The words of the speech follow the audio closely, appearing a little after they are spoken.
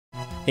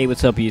Hey,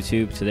 what's up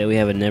YouTube? Today we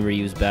have a never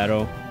used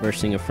battle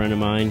versing a friend of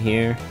mine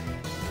here.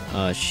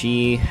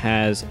 She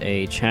has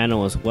a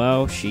channel as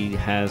well. She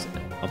has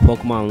a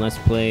Pokemon Let's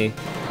Play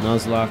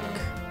Nuzlocke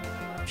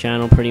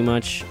channel pretty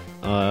much.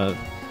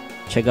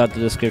 Check out the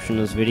description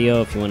of this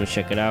video if you want to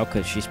check it out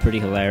because she's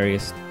pretty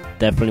hilarious.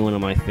 Definitely one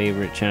of my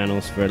favorite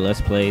channels for Let's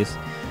Plays.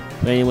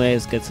 But anyway,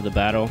 let's get to the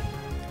battle.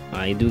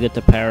 I do get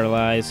the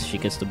Paralyze, she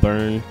gets the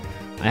Burn.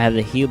 I have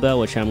the Heal Bell,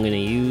 which I'm going to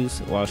use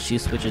while she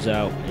switches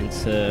out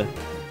into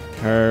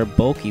her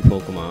bulky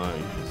Pokemon.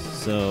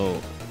 So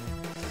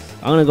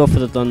I'm going to go for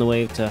the Thunder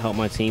Wave to help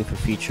my team for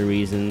future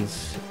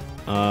reasons.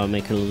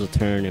 Make her lose a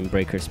turn and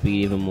break her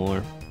speed even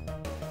more.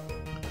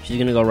 She's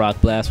going to go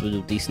Rock Blast, will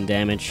do decent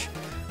damage.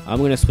 I'm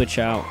going to switch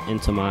out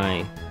into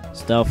my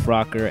Stealth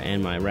Rocker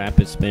and my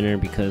Rapid Spinner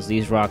because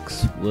these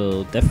rocks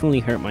will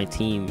definitely hurt my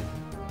team.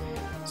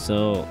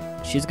 So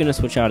she's going to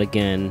switch out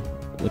again,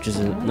 which is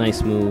a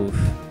nice move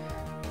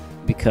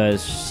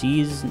because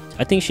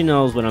I think she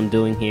knows what I'm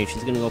doing here.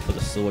 She's going to go for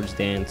the Swords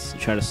Dance to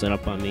try to set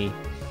up on me.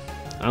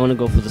 I'm going to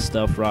go for the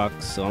Stealth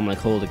Rocks, so I'm like,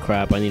 holy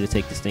crap, I need to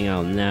take this thing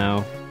out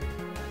now.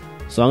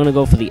 So I'm going to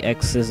go for the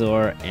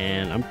X-Scissor,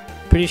 and I'm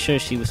pretty sure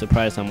she was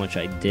surprised how much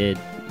I did.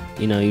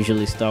 You know,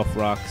 usually Stealth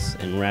Rocks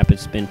and Rapid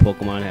Spin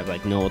Pokemon have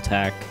like no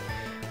attack,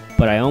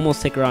 but I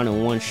almost take her out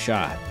in one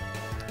shot,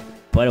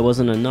 but it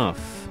wasn't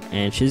enough,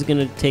 and she's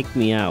gonna take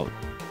me out.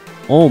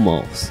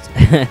 Almost.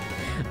 I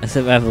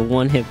said I have a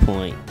 1 hit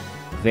point.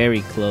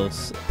 Very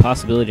close.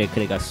 Possibility I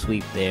could have got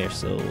sweep there,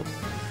 so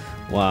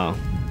wow,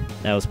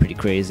 that was pretty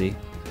crazy.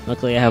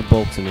 Luckily I have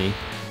Bulk to me.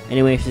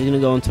 Anyway, she's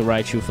gonna go into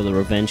Raichu for the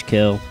revenge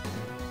kill.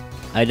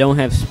 I don't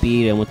have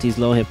speed, and with these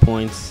low hit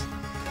points,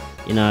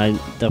 you know, I'm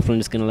definitely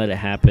just gonna let it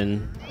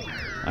happen.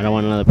 I don't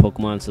want another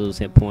Pokemon to lose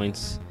hit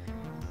points.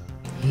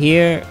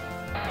 Here,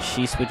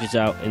 she switches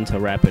out into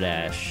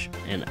Rapidash,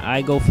 and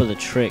I go for the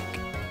trick.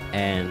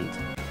 And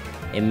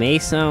it may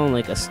sound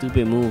like a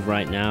stupid move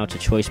right now to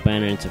Choice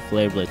Banner into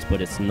Flare Blitz,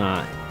 but it's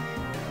not,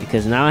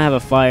 because now I have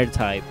a Fire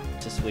type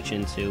to switch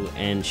into,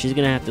 and she's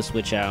gonna have to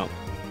switch out.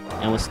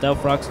 And with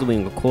Stealth Rocks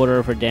doing 1/4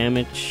 of her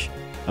damage,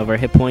 of her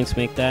hit points,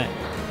 make that,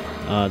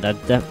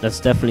 that's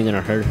definitely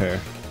gonna hurt her.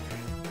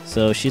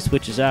 So she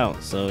switches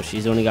out, so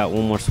she's only got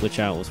one more switch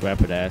out with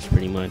Rapidash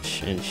pretty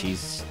much, and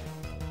she's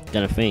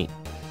gonna faint.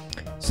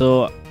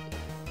 So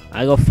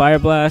I go Fire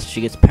Blast,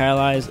 she gets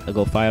paralyzed, I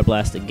go Fire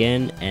Blast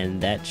again,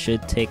 and that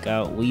should take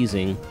out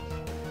Weezing.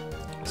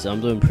 So I'm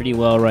doing pretty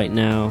well right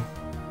now.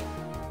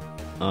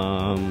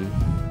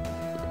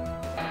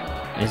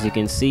 As you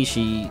can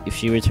see, if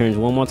she returns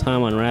one more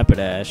time on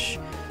Rapidash,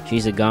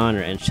 she's a goner,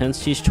 and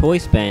since she's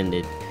Choice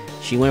Banded,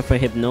 she went for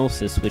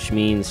Hypnosis, which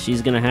means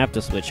she's gonna have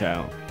to switch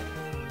out.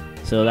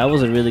 So that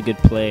was a really good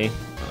play.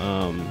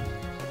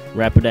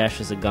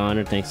 Rapidash is a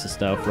goner thanks to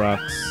Stealth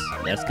Rocks.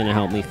 That's going to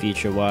help me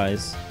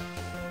future-wise.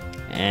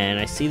 And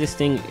I see this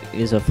thing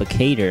is a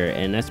Facator,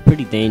 and that's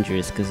pretty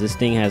dangerous because this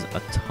thing has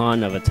a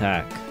ton of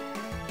attack.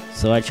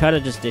 So I try to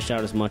just dish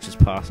out as much as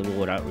possible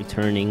without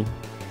returning.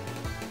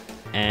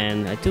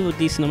 And I do a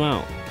decent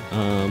amount.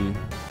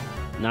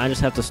 Now I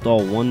just have to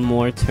stall one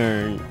more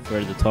turn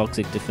for the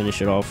Toxic to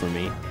finish it off for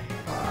me.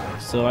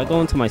 So I go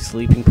into my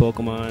sleeping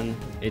Pokemon.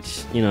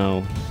 It's, you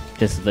know,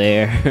 just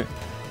there.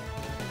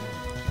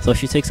 So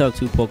she takes out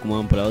 2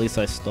 Pokemon, but at least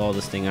I stalled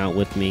this thing out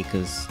with me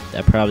because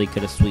I probably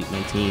could have swept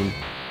my team.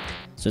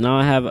 So now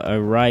I have a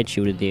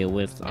Raichu to deal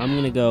with. I'm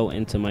going to go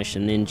into my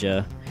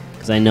Shedinja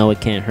because I know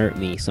it can't hurt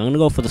me. So I'm going to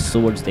go for the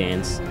Swords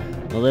Dance.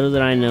 A little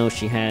did I know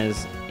she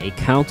has a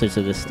counter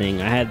to this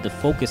thing. I had the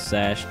Focus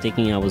Sash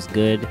thinking I was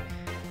good.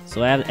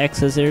 So I have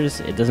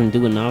X-Scissors, it doesn't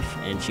do enough,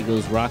 and she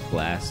goes Rock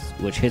Blast,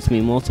 which hits me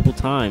multiple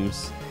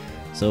times.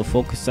 So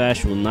Focus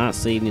Sash will not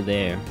save me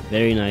there.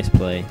 Very nice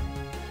play.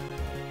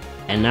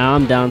 And now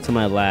I'm down to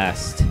my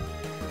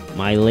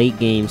late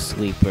game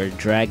sleeper,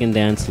 Dragon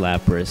Dance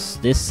Lapras.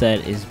 This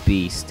set is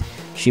beast.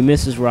 She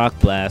misses Rock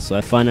Blast, so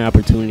I find an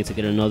opportunity to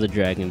get another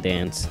Dragon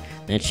Dance.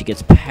 Then she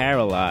gets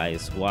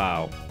paralyzed.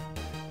 Wow.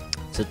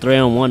 It's a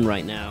 3-on-1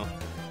 right now.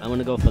 I'm going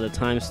to go for the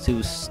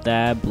 ×2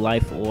 Stab,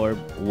 Life Orb,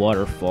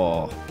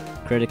 Waterfall.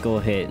 Critical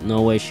hit.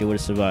 No way she would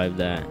have survived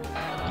that.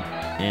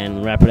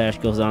 And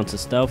Rapidash goes on to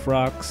Stealth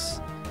Rocks.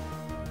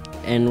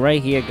 And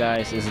right here,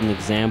 guys, is an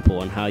example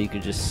on how you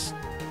could just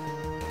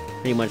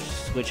pretty much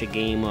switch a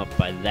game up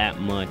by that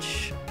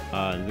much.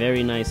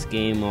 Very nice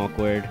game,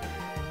 Awkward.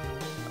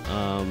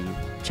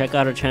 Check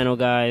out her channel,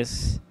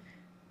 guys.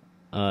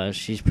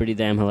 She's pretty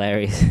damn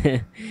hilarious.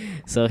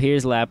 So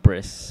here's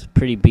Lapras.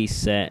 Pretty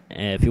beast set.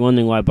 If you're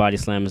wondering why Body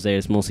Slam is there,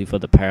 it's mostly for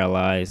the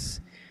Paralyze.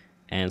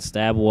 And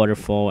Stab,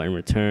 Waterfall, and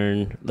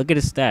Return. Look at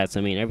his stats. I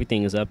mean,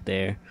 everything is up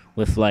there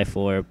with Life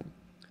Orb.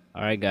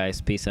 Alright,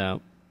 guys. Peace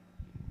out.